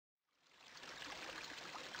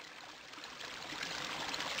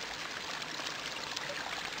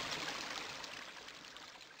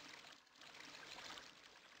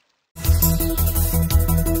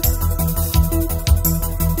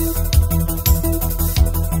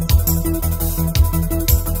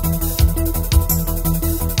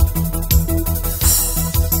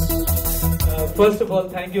First of all,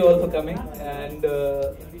 thank you all for coming, and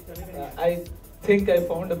I think I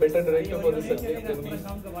found a better director for this subject than me,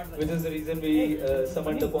 which is the reason we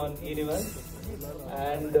summoned upon Enivas.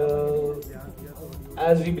 And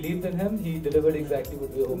as we believed in him, he delivered exactly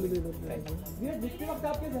what we were hoping. Thank you.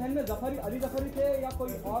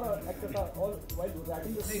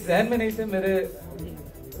 ज़हन में नहीं थे मेरे.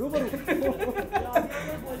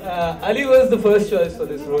 Ali was the first choice for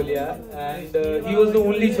this role, yeah, and he was the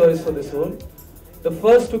only choice for this role. The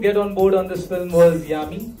first to get on board on this film was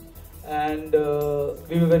Yami, and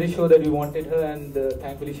we were very sure that we wanted her, and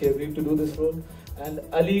thankfully she agreed to do this role. And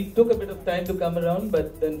Ali took a bit of time to come around,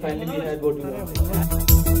 but then finally we had what we wanted. We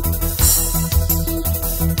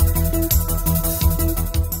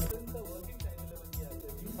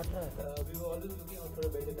were always looking out for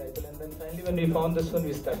a better title, and then finally when we found this one,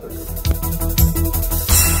 we stuck with it.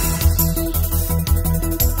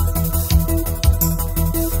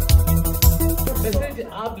 Message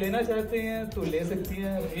आप लेना चाहते हैं तो ले सकती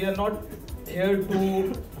हैं. We are not here to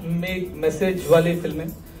make message वाली फिल्में.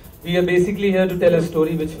 We are basically here to tell a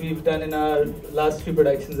story, which we've done in our last few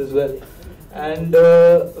productions as well. And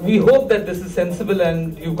we hope that this is sensible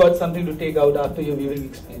and you've got something to take out after your viewing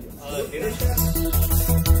experience.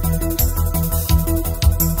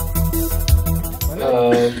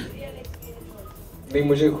 नहीं,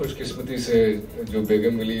 मुझे खुशकिस्मती से जो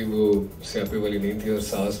बेगम मिली वो स्यापे वाली नहीं थी और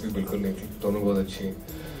सास भी बिल्कुल नहीं थी. दोनों बहुत अच्छी हैं,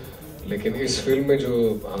 लेकिन इस फिल्म में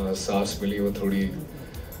जो सास मिली वो थोड़ी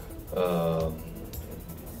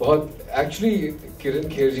बहुत एक्चुअली किरण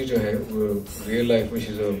खेर जी जो है वो रियल लाइफ में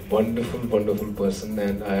she is a wonderful person,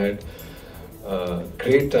 and I had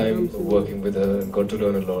great time working with her, got to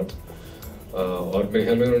learn a lot. और मेरे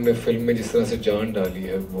ख्याल में उन्होंने फिल्म में जिस तरह से जान डाली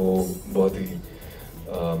है वो बहुत ही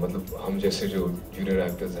मतलब हम जैसे जो जूनियर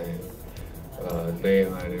एक्टर्स हैं, नए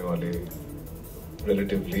आने वाले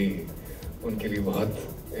रिलेटिवली, उनके लिए बहुत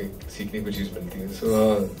एक सीखने को चीज़ मिलती है. सो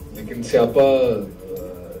लेकिन स्यापा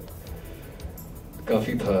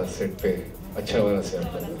काफ़ी था सेट पे, अच्छा वाला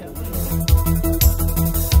स्यापा.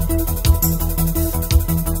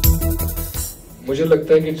 मुझे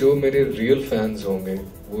लगता है कि जो मेरे रियल फैंस होंगे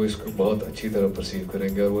वो इसको बहुत अच्छी तरह परसीव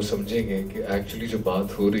करेंगे और वो समझेंगे कि एक्चुअली जो बात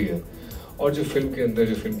हो रही है और जो फिल्म के अंदर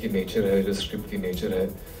जो फिल्म की नेचर है, जो स्क्रिप्ट की नेचर है,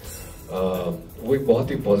 वो एक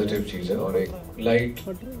बहुत ही पॉजिटिव चीज़ है और एक लाइट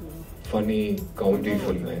फनी कॉमेडी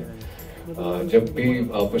फिल्म है. जब भी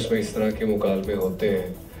आपस में इस तरह के मुकाबले होते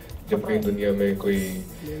हैं, जब कहीं दुनिया में कोई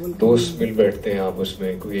दोस्त मिल बैठते हैं आपस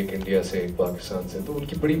में, कोई एक इंडिया से एक पाकिस्तान से, तो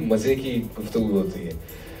उनकी बड़ी मज़े की गुफ्तगू होती है.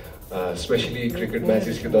 स्पेशली क्रिकेट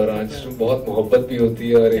मैचेस के दौरान जिसमें बहुत मोहब्बत भी होती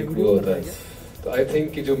है और एक वो होता है. तो आई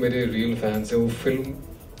थिंक कि जो मेरे रियल फैंस हैं वो फिल्म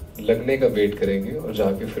लगने का वेट करेंगे और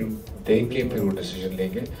जाके फिल्म देख के फिर वो डिसीजन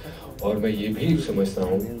लेंगे. और मैं ये भी समझता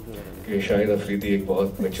हूँ कि शाहिद अफरीदी एक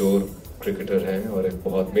बहुत मैच्योर क्रिकेटर हैं और एक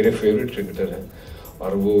बहुत मेरे फेवरेट क्रिकेटर हैं,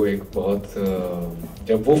 और वो एक बहुत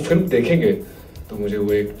जब वो फिल्म देखेंगे तो मुझे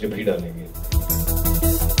वो एक जब ही डालेंगे.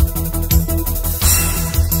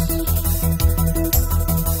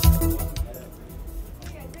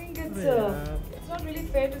 It's not really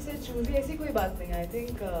fair to say choosy. ऐसी कोई बात नहीं. I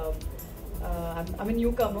think I'm a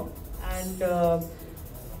newcomer, and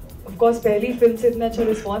of course पहली फिल्म से इतना अच्छा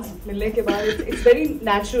रिस्पॉन्स मिलने के बाद it's very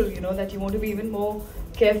natural, you know, that you want to be even more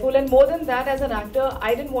careful, and more than that, as an actor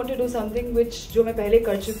I didn't want to do something which जो मैं पहले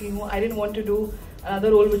कर चुकी हूँ. I didn't want to do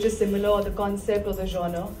another role which is similar, or the concept or the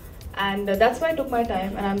genre, and that's why I took my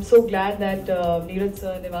time, and I'm so glad that Neeraj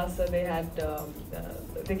sir, Nivas sir,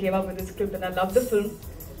 they came up with the script, and I love the film.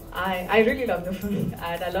 I really love the film,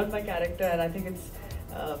 and I love my character, and I think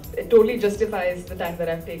it totally justifies the time that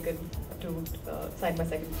I've taken to sign my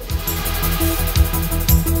second film.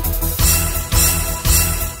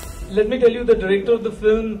 Let me tell you, the director of the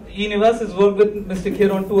film, Enivas, has worked with Mr. Kher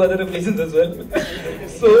on 2 other occasions as well.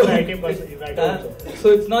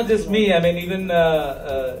 So it's not just me. I mean, even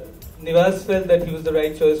Nivas felt that he was the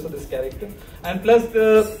right choice for this character, and plus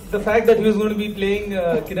the fact that he was going to be playing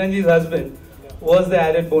Kiranji's husband was the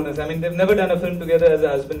added bonus. I mean, they've never done a film together as a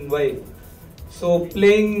husband and wife, so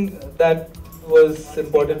playing that was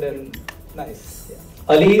important and nice.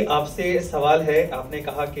 Ali, आपसे सवाल है. आपने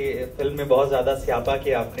कहा कि film में बहुत ज्यादा स्यापा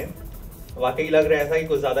किया आपने. वाकई लग रहा है ऐसा कि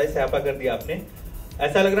कुछ ज्यादा ही स्यापा कर दिया आपने.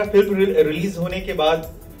 ऐसा लग रहा है फिल्म रिलीज होने के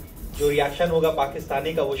बाद जो रिएक्शन होगा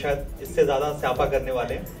पाकिस्तानी का वो शायद इससे ज्यादा स्यापा करने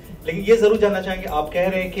वाले हैं. लेकिन ये जरूर जानना चाहेंगे, आप कह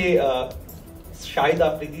रहे हैं कि शाहिद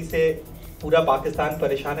अफरीदी से पूरा पाकिस्तान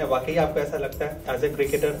परेशान है. वाकई आपको ऐसा लगता है as a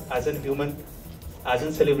cricketer, as an human, as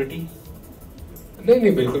an celebrity?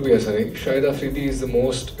 नहीं, बिल्कुल भी ऐसा नहीं. Shahid Afridi is the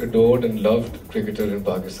most adored and loved cricketer in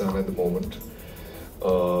Pakistan at the moment.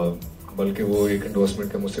 बल्कि वो एक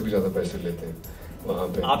एंडोर्समेंट का मुझसे भी ज़्यादा पैसे लेते हैं. वहाँ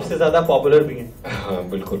पे आपसे ज्यादा पॉपुलर भी हैं। हाँ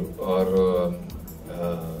बिल्कुल, और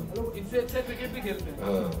इनसे अच्छा क्रिकेट भी खेलते हैं।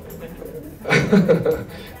 हाँ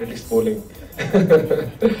एटलीस्ट बॉलिंग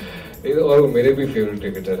और वो मेरे भी फेवरेट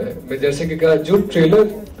क्रिकेटर है। मैं जैसे कि कहा, जो ट्रेलर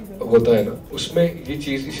होता है ना, उसमें ये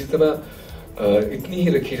चीज इसी तरह इतनी ही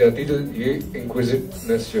रखी जाती है, जो ये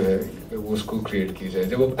इंक्विजिटिवनेस जो है वो उसको क्रिएट की जाए।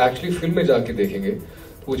 जब आप एक्चुअली फिल्म में जाके देखेंगे,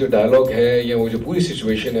 वो जो डायलॉग है या वो जो पूरी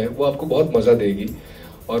सिचुएशन है, वो आपको बहुत मजा देगी,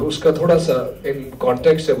 और उसका थोड़ा सा इन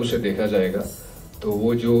कॉन्टेक्स्ट जब उसे देखा जाएगा, तो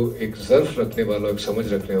वो जो एक ज़र्फ रखने वाला, एक समझ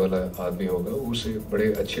रखने वाला आदमी होगा, वो उसे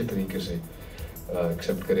बड़े अच्छे तरीके से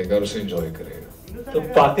एक्सेप्ट करेगा और उसे एंजॉय करेगा। तो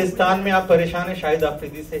पाकिस्तान में आप परेशान हैं शाहिद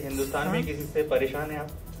आफरीदी से, हिंदुस्तान में किसी से परेशान हैं आप?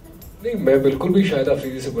 नहीं, मैं बिल्कुल भी शाहिद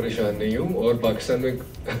आफरीदी से परेशान नहीं हूँ, और पाकिस्तान में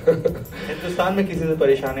हिंदुस्तान में किसी से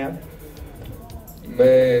परेशान हैं आप?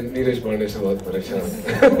 मैं नीरज पांडे से बहुत परेशान हूँ।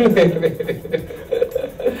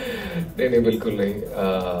 नहीं, बिल्कुल नहीं।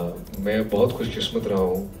 मैं बहुत खुशकिस्मत रहा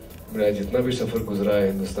हूँ। मेरा जितना भी सफ़र गुजरा है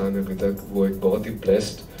हिंदुस्तान में अभी तक, वो एक बहुत ही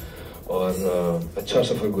ब्लेस्ड और अच्छा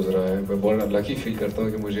सफ़र गुजरा है। मैं बहुत लकी फील करता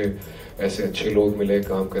हूँ कि मुझे ऐसे अच्छे लोग मिले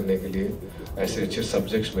काम करने के लिए, ऐसे अच्छे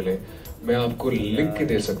सब्जेक्ट्स मिले। मैं आपको लिख के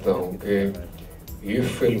दे सकता हूँ कि ये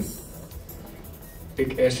फिल्म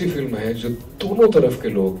एक ऐसी फिल्म है जो दोनों तरफ के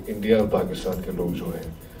लोग, इंडिया और पाकिस्तान के लोग जो हैं,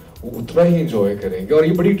 वो उतना ही इंजॉय करेंगे। और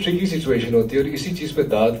ये बड़ी ट्रिकी सिचुएशन होती है, और इसी चीज़ पे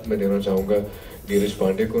दाद मैं देना चाहूँगा नीरज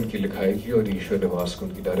पांडे को, उनकी लिखाई की, और ईश्वर निवास को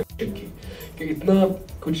उनकी डायरेक्शन की, कि इतना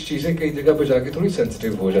कुछ चीज़ें कई जगह पे जाके थोड़ी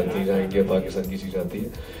सेंसिटिव हो जाती है जहाँ इंडिया पाकिस्तान की चीज़ आती है,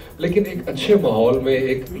 लेकिन एक अच्छे माहौल में,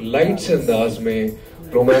 एक लाइट से अंदाज में,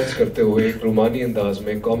 रोमांस करते हुए, एक रोमानी अंदाज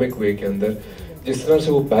में, कॉमिक वे के अंदर जिस तरह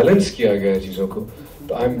से वो बैलेंस किया गया है चीज़ों को,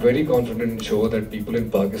 तो I am very confident in sure that people in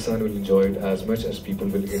Pakistan will enjoy it as much as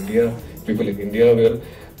people in India will,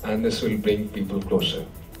 and this will bring people closure.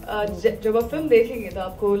 जब आप फिल्म देखेंगे तो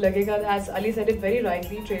आपको लगेगा, as Ali said it very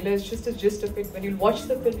rightly, trailer is just a gist of it. When you watch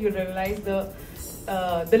the film, you realize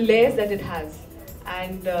the layers that it has.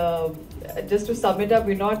 And just to sum it up,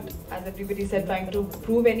 we're not, as everybody said, trying to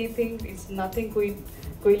prove anything. It's nothing,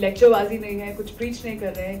 कोई lectureबाजी नहीं है, कुछ preach नहीं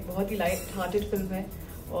कर रहे हैं, बहुत ही light-hearted film है,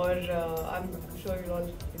 और I'm sure you'll all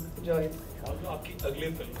enjoy it. आपकी अगली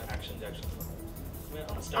फिल्म एक्शन जैक्शन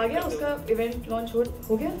आ गया, उसका इवेंट लॉन्च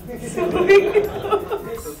हो गया?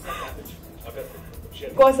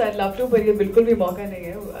 Of course, I'd love to, पर ये बिल्कुल भी मौका नहीं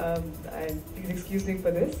है. Please excuse me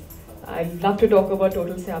for this. I'd love to talk about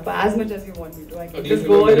Total Siyappa as much as you want me to. I can just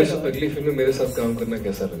go on. अगली फिल्म में मेरे साथ काम करना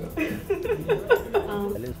कैसा लगा?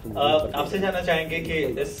 आपसे जानना चाहेंगे कि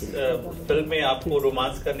इस फिल्म में आपको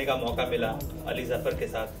रोमांस करने का मौका मिला अली जफर के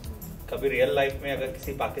साथ। कभी रियल लाइफ में अगर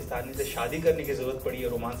किसी पाकिस्तानी से शादी करने की जरूरत पड़ी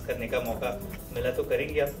और रोमांस करने का मौका मिला तो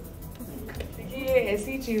करेंगे आप? देखिए, ये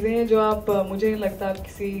ऐसी चीजें हैं जो आप, मुझे नहीं लगता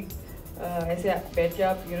किसी ऐसे बैठ के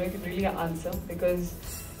आप, you know, you can really answer, because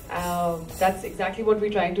that's exactly what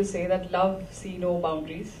we're trying to say, that love see no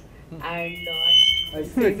boundaries, and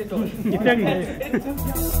says it all.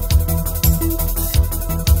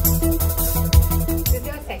 This is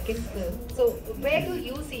your second film, so where do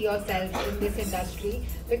you see yourself in this industry?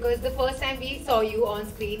 Because the first time we saw you on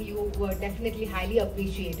screen, you were definitely highly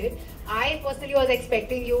appreciated. I personally was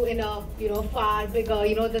expecting you in a, you know, far bigger,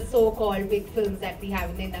 you know, the so-called big films that we have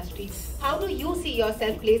in the industry. How do you see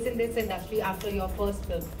yourself placed in this industry after your first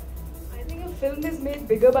film? I think a film is made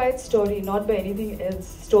bigger by its story, not by anything else.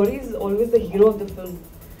 Story is always the hero of the film,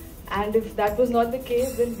 and if that was not the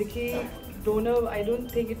case, then Vicky Donor, I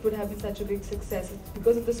don't think it would have been such a big success. It's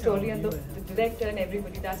because of the story and the director and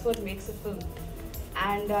everybody. That's what makes a film.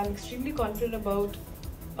 And I'm extremely confident about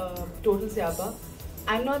Total Siyappa.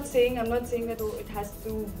 I'm not saying that it has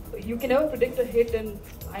to. You can never predict a hit and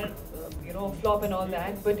you know, flop and all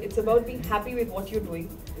that. But it's about being happy with what you're doing.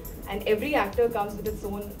 And every actor comes with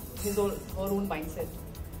his or her own mindset.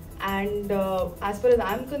 And as far as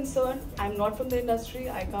I'm concerned, I'm not from the industry.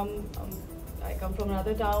 I come from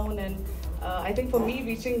another town, and I think for me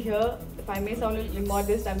reaching here, if I may sound a little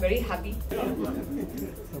immodest, I'm very happy.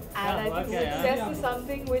 And I think success is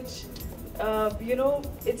something which, you know,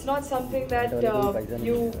 it's not something that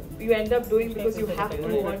you end up doing because you have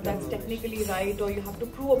to, or that's technically right, or you have to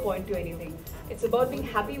prove a point to anything. It's about being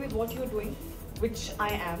happy with what you're doing, which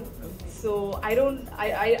I am. So I don't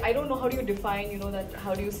know how do you define, you know, that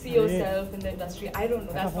how do you see yourself in the industry. I don't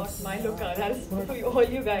know. That's not my lookout. That is for all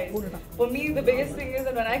you guys. For me, the biggest thing is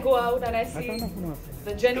that when I go out and I see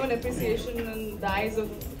the genuine appreciation in the eyes of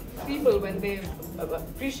people when they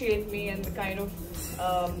appreciate me, and the kind of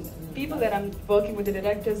people that I'm working with, the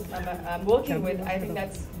directors I'm working with, I think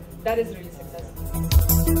that is really successful.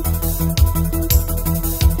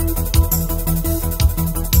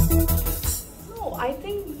 I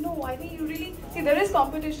think you really see there is competition.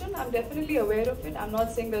 competition. I'm definitely aware of it. I'm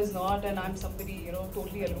not saying there's not, and I'm somebody, you know,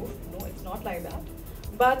 totally aloof. No, it's not like that.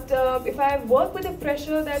 But if I work with the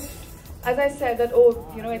pressure that, as I said, that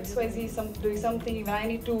you know, XYZ doing something, I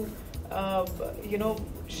need to, you know,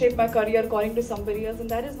 shape my career according to somebody else, and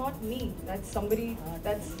that is not me. That's somebody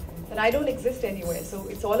that I don't exist anywhere. So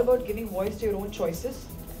it's all about giving voice to your own choices,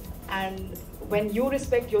 and when you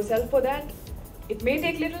respect yourself for that, it may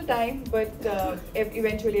take little time, but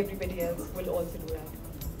eventually everybody else will also do that.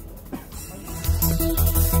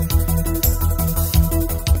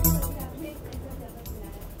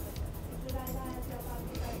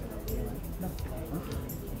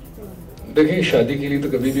 देखिए, शादी के लिए तो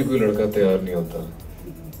कभी भी कोई लड़का तैयार नहीं होता,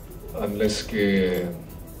 अनलेस के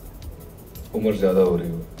उम्र ज़्यादा हो रही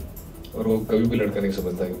हो, और वो कभी भी लड़का नहीं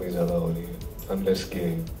समझता कि मेरी ज़्यादा हो रही है, अनलेस के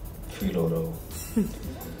फील हो रहा हो।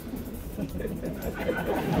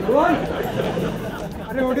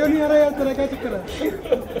 अरे ऑडियो नहीं आ रहा यार, तेरा क्या चक्कर है?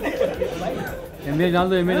 एमए डाल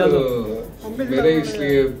दो। मेरे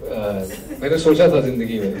इसलिए मैंने सोचा था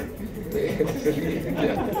जिंदगी में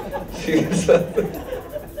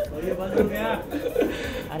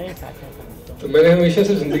तो मैंने हमेशा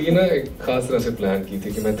से जिंदगी ना एक खास तरह से प्लान की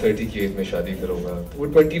थी कि मैं 30 की एज में शादी करूंगा। वो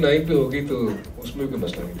 29 पे होगी तो उसमें कोई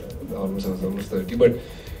मसला नहीं था, ऑलमोस्ट 30। बट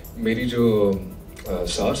मेरी जो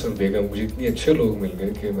सास और बेगम, मुझे इतने अच्छे लोग मिल गए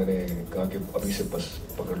कि मैंने कहा कि अभी से बस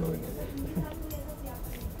पकड़ लो इन्हें,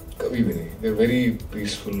 कभी भी नहीं। They are very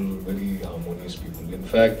peaceful, very harmonious people. In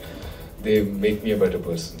fact they make me a better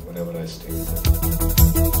person whenever I stay with them.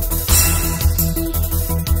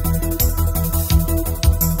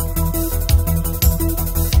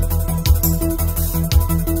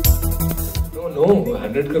 No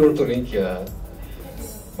 100 crore तो नहीं किया,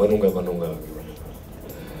 बनूंगा।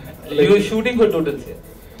 You were shooting for Total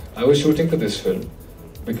Siyappa. I was shooting for this film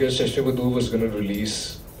because Shashni Kapoor was going to release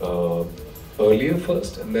earlier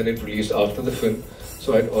first, and then it released after the film.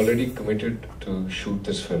 So I'd already committed to shoot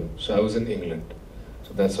this film. So I was in England,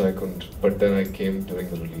 so that's why I couldn't. But then I came during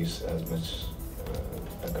the release as much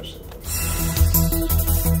I could.